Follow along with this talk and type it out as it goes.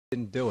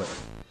didn't do it.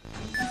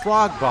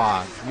 Frog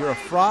bog. You're a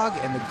frog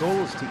and the goal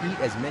is to eat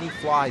as many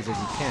flies as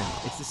you can.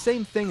 It's the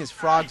same thing as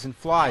Frogs and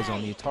Flies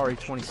on the Atari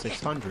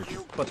 2600,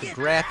 but the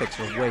graphics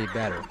are way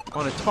better.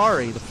 On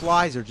Atari, the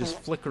flies are just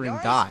flickering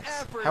dies.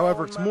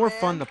 However, it's more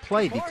fun to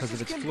play because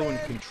of its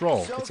fluent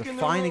control. It's a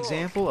fine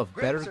example of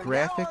better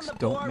graphics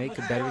don't make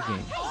a better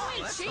game.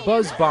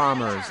 Buzz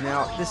bombers.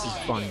 Now, this is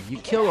funny. You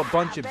kill a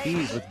bunch of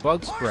bees with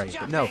bug spray,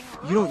 but no,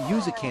 you don't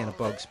use a can of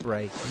bug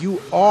spray.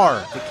 You are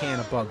the can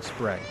of bug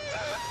spray.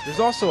 There's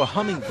also a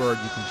hummingbird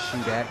you can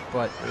shoot at,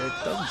 but it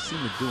doesn't seem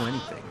to do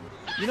anything.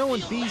 You know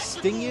when bees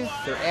sting you,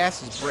 their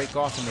asses break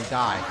off and they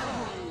die.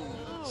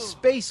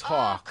 Space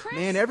Hawk.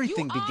 Man,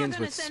 everything begins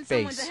with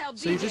space.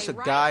 So you're just a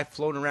guy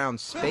floating around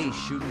space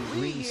shooting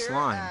green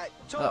slime.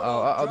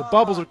 Uh-oh, the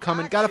bubbles are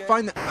coming. Gotta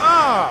find the...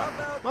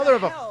 Mother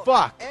of a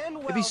fuck!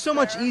 It'd be so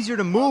much easier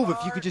to move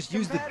if you could just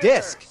use the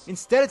disc.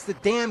 Instead, it's the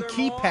damn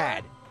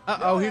keypad.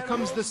 Uh-oh, here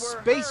comes the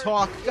Space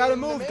Hawk. Gotta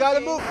move,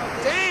 gotta move.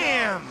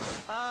 Damn!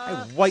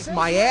 I wiped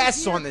my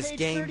ass on this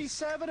game.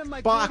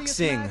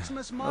 Boxing.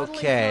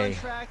 Okay.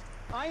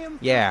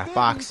 Yeah,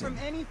 boxing.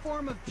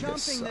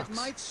 This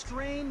sucks.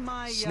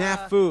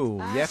 Snafu.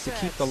 You have to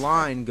keep the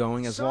line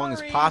going as long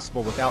as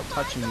possible without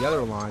touching the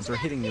other lines or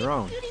hitting your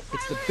own.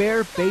 It's the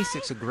bare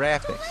basics of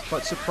graphics,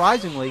 but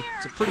surprisingly,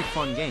 it's a pretty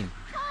fun game.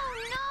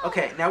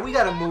 Okay, now we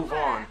gotta move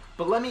on,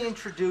 but let me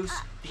introduce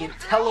the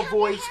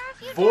IntelliVoice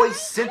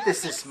voice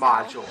synthesis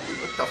module.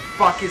 What the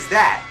fuck is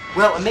that?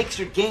 Well, it makes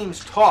your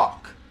games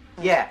talk.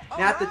 Yeah,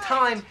 now at the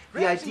time,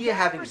 the idea of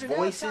having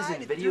voices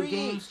in video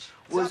games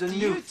was a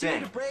new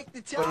thing,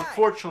 but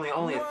unfortunately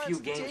only a few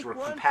games were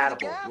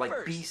compatible,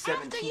 like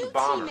B-17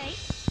 Bomber.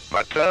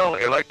 Mattel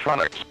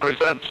Electronics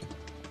presents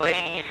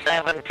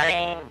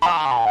B-17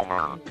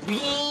 Bomber.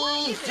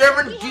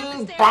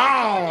 B-17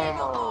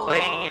 Bomber!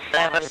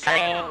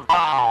 B-17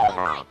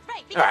 Bomber.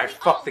 Alright,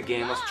 fuck the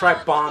game, let's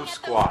try Bomb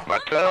Squad.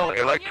 Mattel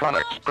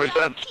Electronics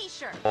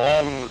presents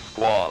Bomb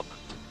Squad.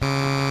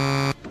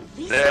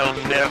 They'll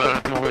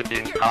never do it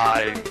in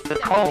time. The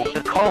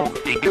code,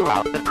 figure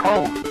out the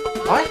code.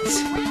 What?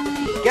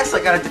 Guess I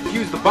gotta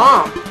defuse the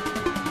bomb.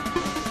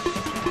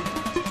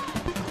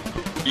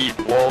 It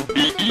won't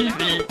be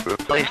easy.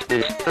 Replace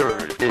this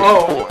third, this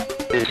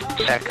fourth, this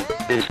second,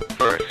 this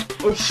first.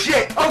 Oh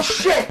shit! Oh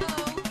shit!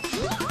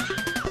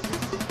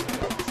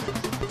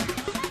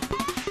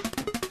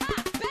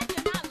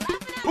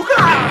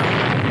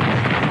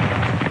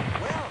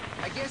 Well,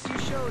 I guess you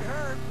showed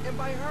her, and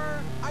by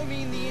her, I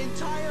mean the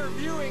entire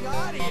viewing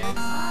audience.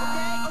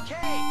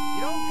 Okay,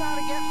 you don't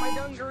gotta get my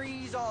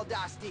dungarees all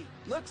dusty.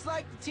 Looks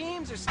like the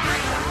teams are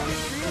starting out with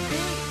 3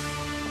 apiece.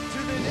 To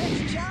the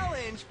next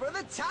challenge for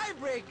the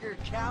tiebreaker,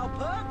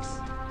 cowpooks.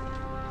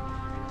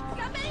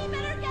 Somebody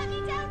better get me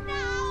down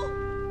now!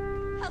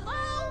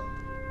 Hello?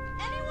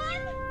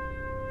 Anyone?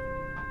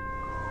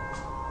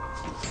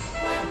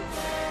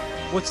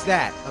 What's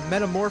that? A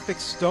metamorphic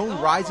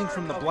stone rising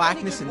from the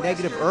blackness and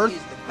negative earth?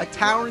 A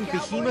towering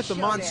behemoth, a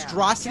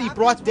monstrosity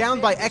brought down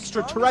by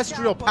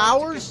extraterrestrial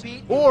powers?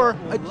 Or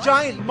a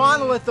giant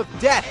monolith of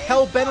death,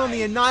 hell-bent on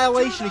the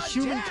annihilation of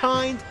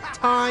humankind,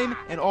 time,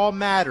 and all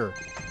matter?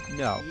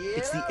 No,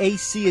 it's the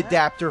AC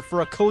adapter for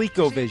a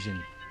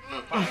ColecoVision.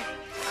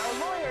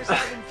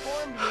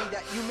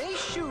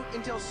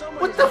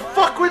 What the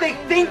fuck were they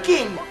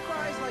thinking?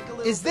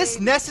 Is this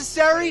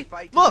necessary?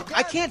 Look,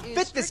 I can't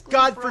fit this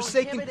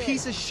godforsaken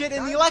piece of shit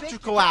in the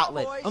electrical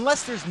outlet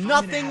unless there's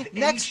nothing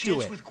next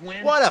to it.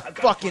 What a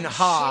fucking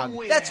hog.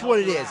 That's what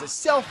it is, a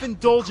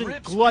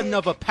self-indulgent glutton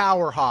of a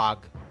power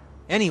hog.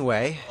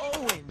 Anyway.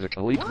 The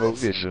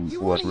ColecoVision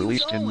was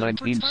released in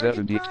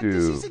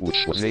 1972,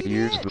 which was 8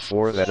 years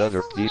before that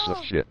other piece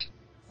of shit.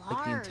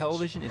 Like the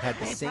Intellivision, it had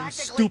the same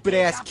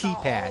stupid-ass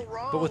keypad,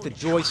 but with a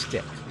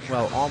joystick.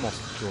 Well, almost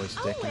a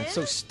joystick, and it's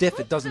so stiff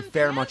it doesn't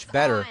fare much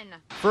better.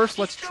 First,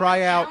 let's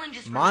try out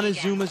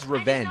Montezuma's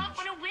Revenge.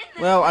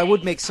 Well, I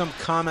would make some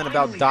comment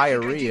about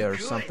diarrhea or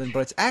something, but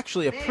it's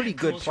actually a pretty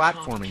good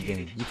platforming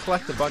game. You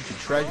collect a bunch of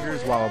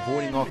treasures while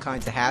avoiding all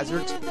kinds of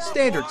hazards.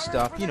 Standard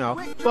stuff, you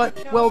know,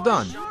 but well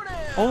done.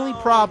 Only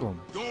problem,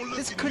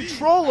 this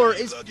controller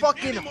is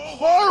fucking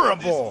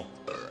horrible!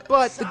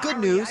 But the good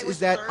news is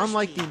that,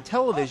 unlike the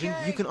Intellivision,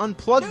 you can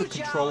unplug the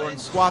controller and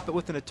swap it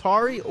with an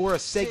Atari or a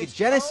Sega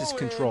Genesis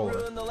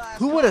controller.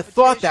 Who would have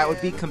thought that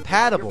would be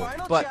compatible?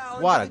 But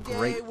what a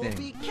great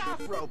thing.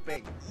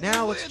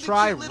 Now let's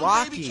try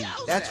Rocky.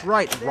 That's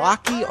right,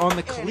 Rocky on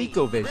the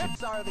ColecoVision.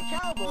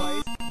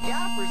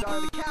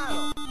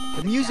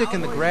 The music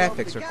and the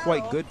graphics are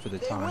quite good for the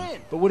time,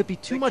 but would it be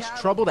too much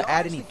trouble to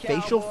add any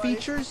facial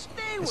features?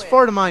 As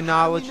far to my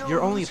knowledge,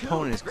 your only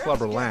opponent is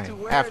Clubber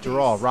Lang. After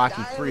all,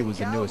 Rocky 3 was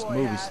the newest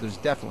movie, so there's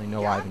definitely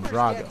no Ivan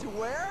Drago.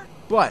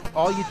 But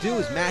all you do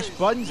is mash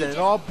buttons and it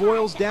all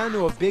boils down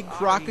to a big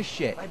crock of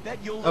shit.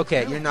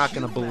 Okay, you're not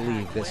gonna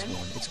believe this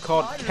one. It's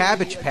called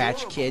Cabbage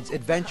Patch Kids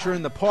Adventure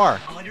in the Park.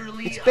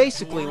 It's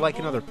basically like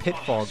another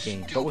Pitfall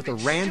game, but with a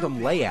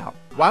random layout.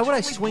 Why would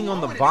I swing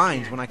on the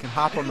vines when I can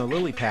hop on the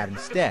lily pad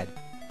instead?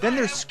 Then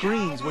there's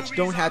screens which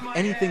don't have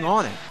anything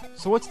on it.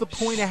 So what's the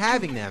point of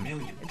having them?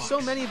 And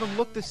so many of them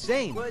look the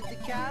same. Would the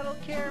cattle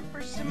care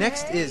for some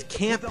Next hay? is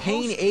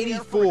Campaign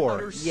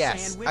 84.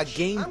 Yes, a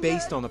game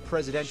based on the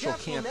presidential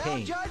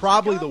campaign.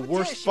 Probably the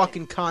worst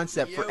fucking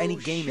concept for any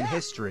game in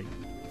history.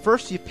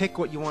 First, you pick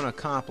what you want to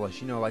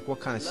accomplish. You know, like what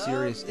kind of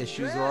serious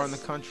issues there are in the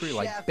country,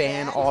 like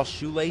ban all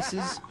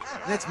shoelaces.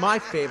 And that's my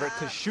favorite,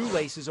 because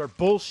shoelaces are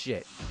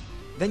bullshit.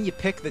 Then you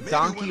pick the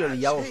donkey or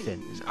the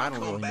elephant. I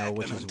don't really know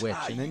which is which.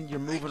 And then you're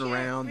moving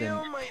around, and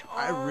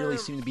I really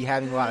seem to be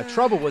having a lot of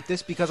trouble with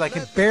this because I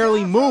can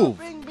barely move.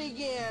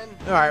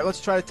 Alright,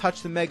 let's try to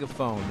touch the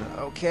megaphone,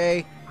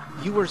 okay?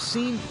 You were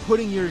seen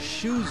putting your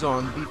shoes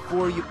on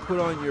before you put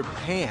on your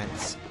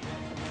pants.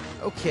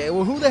 Okay,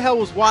 well, who the hell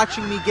was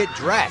watching me get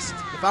dressed?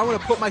 If I want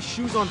to put my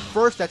shoes on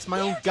first, that's my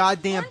own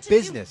goddamn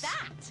business.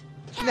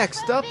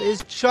 Next up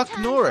is Chuck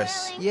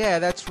Norris. Yeah,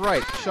 that's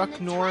right, Chuck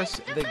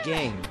Norris, the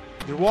game.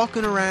 You're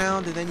walking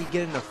around, and then you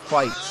get into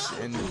fights,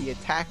 and the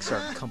attacks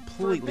are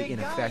completely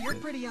ineffective.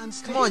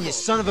 Come on, you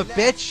son of a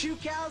bitch!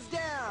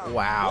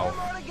 Wow,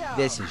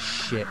 this is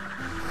shit.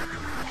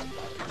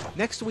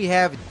 Next we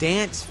have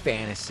Dance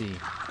Fantasy.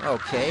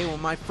 Okay, well,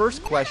 my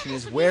first question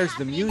is, where's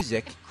the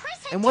music?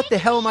 And what the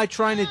hell am I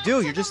trying to do?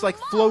 You're just like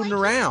floating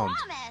around.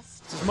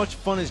 It's as much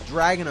fun as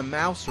dragging a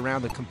mouse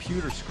around a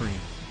computer screen.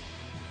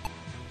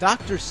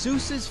 Dr.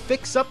 Seuss's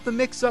Fix Up the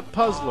Mix-Up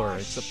Puzzler.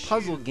 It's a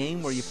puzzle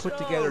game where you put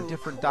together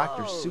different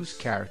Dr. Seuss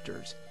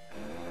characters.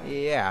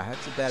 Yeah,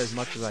 that's about as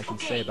much as I can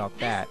say about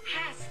that.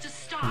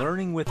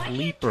 Learning with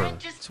Leaper.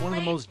 It's one of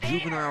the most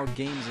juvenile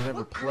games I've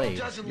ever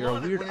played. You're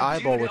a weird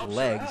eyeball with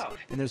legs,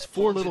 and there's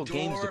 4 little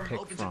games to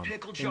pick from.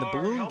 In the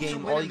balloon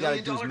game, all you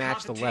gotta do is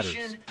match the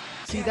letters.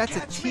 See, that's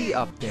a T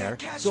up there,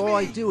 so all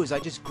I do is I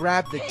just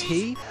grab the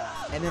T,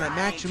 and then I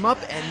match them up,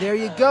 and there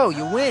you go,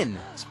 you win.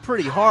 It's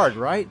pretty hard,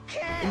 right?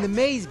 In the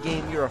maze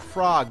game, you're a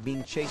frog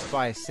being chased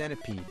by a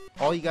centipede.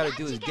 All you gotta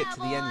do is get to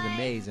the end of the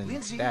maze, and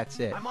that's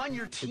it.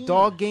 The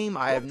dog game,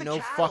 I have no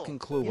fucking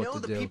clue what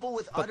to do.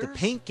 But the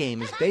paint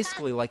game is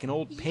basically like an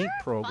old paint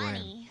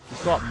program. You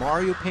thought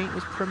Mario Paint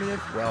was primitive?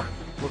 Well,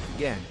 look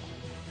again.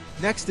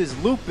 Next is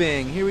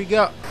looping. Here we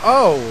go.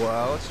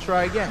 Oh, let's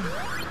try again.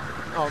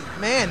 Oh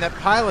man, that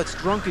pilot's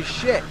drunk as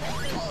shit.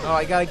 Oh,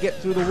 I gotta get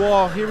through the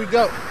wall. Here we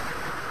go.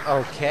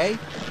 Okay.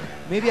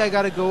 Maybe I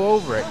gotta go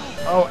over it.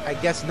 Oh, I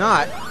guess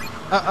not.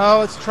 Uh-oh,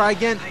 let's try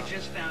again.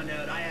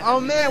 Oh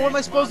man, what am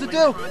I supposed to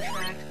do?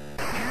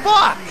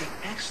 Fuck!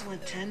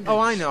 Oh,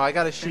 I know, I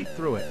gotta shoot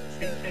through it.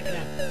 Not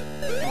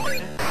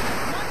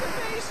the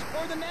face,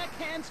 or the neck,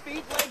 hands,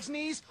 feet, legs,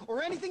 knees,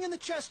 or anything in the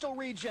chestal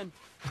region.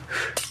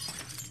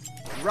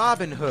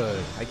 Robin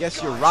Hood. I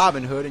guess you're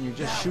Robin Hood and you're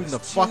just shooting the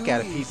fuck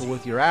out of people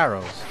with your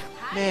arrows.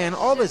 Man,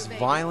 all this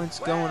violence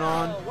going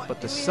on,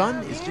 but the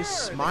sun is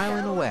just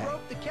smiling away.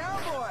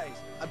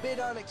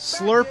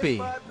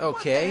 Slurpee.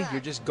 Okay,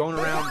 you're just going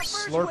around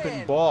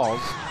slurping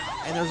balls,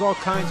 and there's all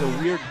kinds of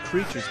weird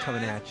creatures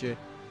coming at you.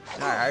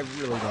 I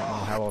really don't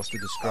know how else to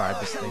describe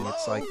this thing.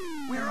 It's like,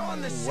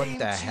 what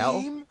the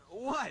hell?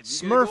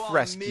 Smurf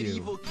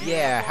Rescue.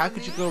 Yeah, how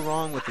could you go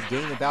wrong with a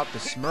game about the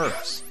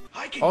Smurfs?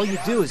 All you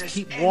do is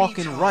keep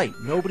walking right.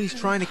 Nobody's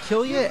trying to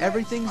kill you.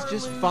 Everything's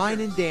just fine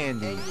and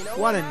dandy.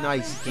 What a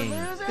nice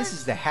game. This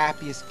is the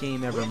happiest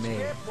game ever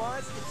made.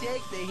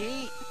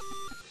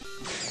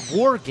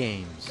 War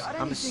Games.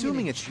 I'm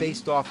assuming it's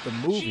based off the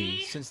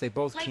movie, since they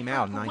both came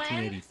out in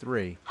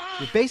 1983.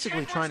 You're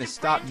basically trying to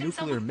stop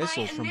nuclear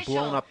missiles from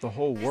blowing up the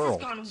whole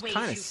world. It's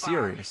kind of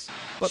serious.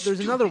 But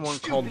there's another one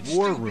called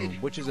War Room,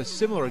 which is a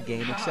similar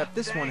game, except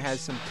this one has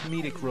some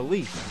comedic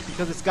relief,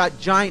 because it's got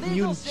giant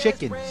mutant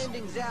chickens.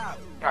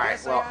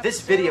 Alright, well,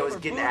 this video is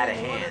getting out of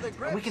hand,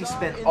 and we can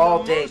spend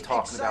all day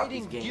talking about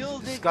these games,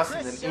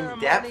 discussing them in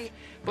depth,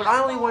 but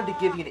I only wanted to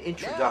give you an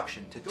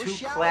introduction to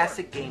 2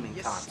 classic gaming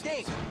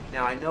consoles.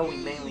 Now, I know we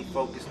mainly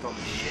focused on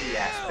the shitty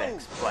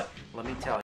aspects, but let me tell you,